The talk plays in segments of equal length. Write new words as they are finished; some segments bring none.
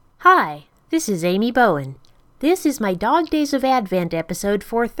Hi, this is Amy Bowen. This is my Dog Days of Advent episode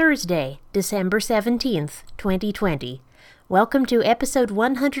for Thursday, December 17th, 2020. Welcome to episode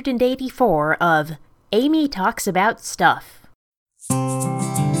 184 of Amy Talks About Stuff.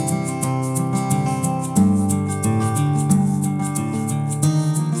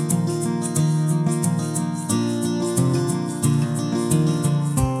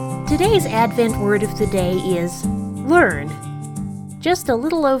 Today's Advent word of the day is learn. Just a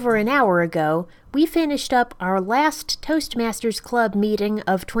little over an hour ago, we finished up our last Toastmasters Club meeting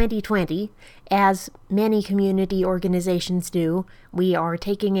of 2020. As many community organizations do, we are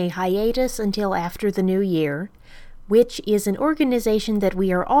taking a hiatus until after the new year, which is an organization that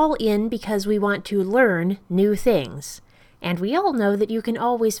we are all in because we want to learn new things. And we all know that you can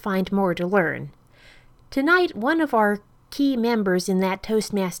always find more to learn. Tonight, one of our key members in that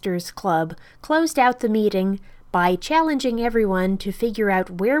Toastmasters Club closed out the meeting by challenging everyone to figure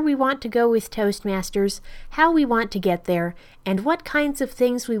out where we want to go with Toastmasters, how we want to get there, and what kinds of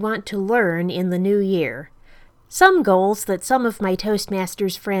things we want to learn in the new year. Some goals that some of my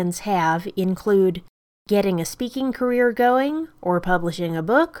Toastmasters friends have include getting a speaking career going, or publishing a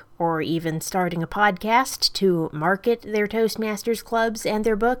book, or even starting a podcast to market their Toastmasters clubs and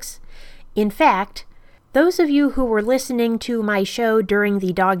their books. In fact, those of you who were listening to my show during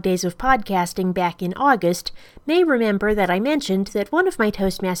the Dog Days of Podcasting back in August may remember that I mentioned that one of my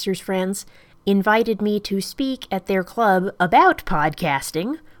Toastmasters friends invited me to speak at their club about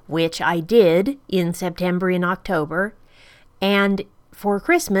podcasting, which I did in September and October, and for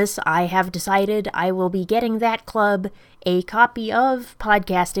Christmas I have decided I will be getting that club a copy of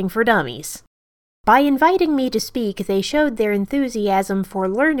Podcasting for Dummies. By inviting me to speak, they showed their enthusiasm for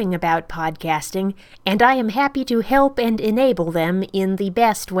learning about podcasting, and I am happy to help and enable them in the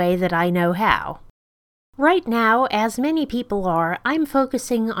best way that I know how. Right now, as many people are, I'm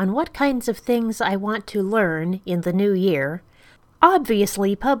focusing on what kinds of things I want to learn in the new year.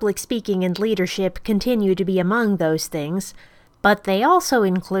 Obviously, public speaking and leadership continue to be among those things, but they also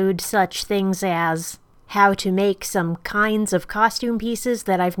include such things as how to make some kinds of costume pieces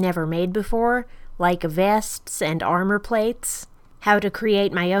that I've never made before, like vests and armor plates, how to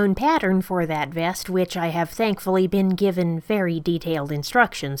create my own pattern for that vest, which I have thankfully been given very detailed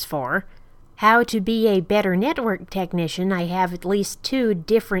instructions for, how to be a better network technician. I have at least 2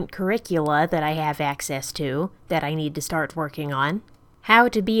 different curricula that I have access to that I need to start working on, how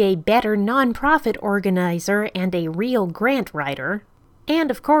to be a better nonprofit organizer and a real grant writer, and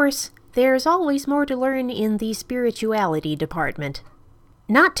of course, there's always more to learn in the spirituality department.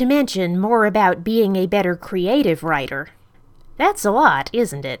 Not to mention more about being a better creative writer. That's a lot,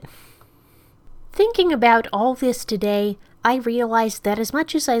 isn't it? Thinking about all this today, I realized that as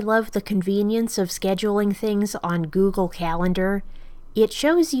much as I love the convenience of scheduling things on Google Calendar, it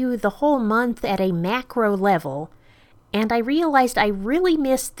shows you the whole month at a macro level, and I realized I really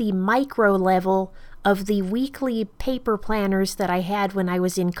missed the micro level of the weekly paper planners that I had when I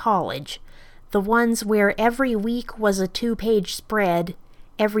was in college. The ones where every week was a 2-page spread,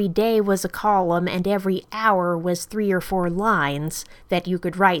 every day was a column, and every hour was 3 or 4 lines that you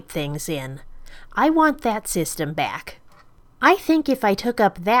could write things in. I want that system back. I think if I took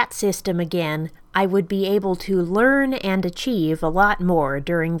up that system again, I would be able to learn and achieve a lot more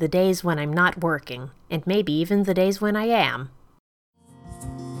during the days when I'm not working, and maybe even the days when I am.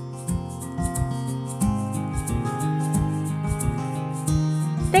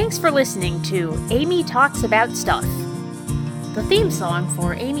 Thanks for listening to Amy Talks About Stuff. The theme song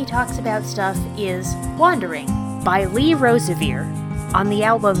for Amy Talks About Stuff is Wandering by Lee Rosevere on the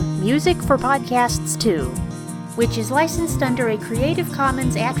album Music for Podcasts 2, which is licensed under a Creative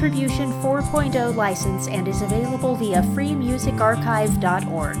Commons Attribution 4.0 license and is available via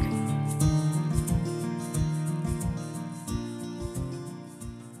freemusicarchive.org.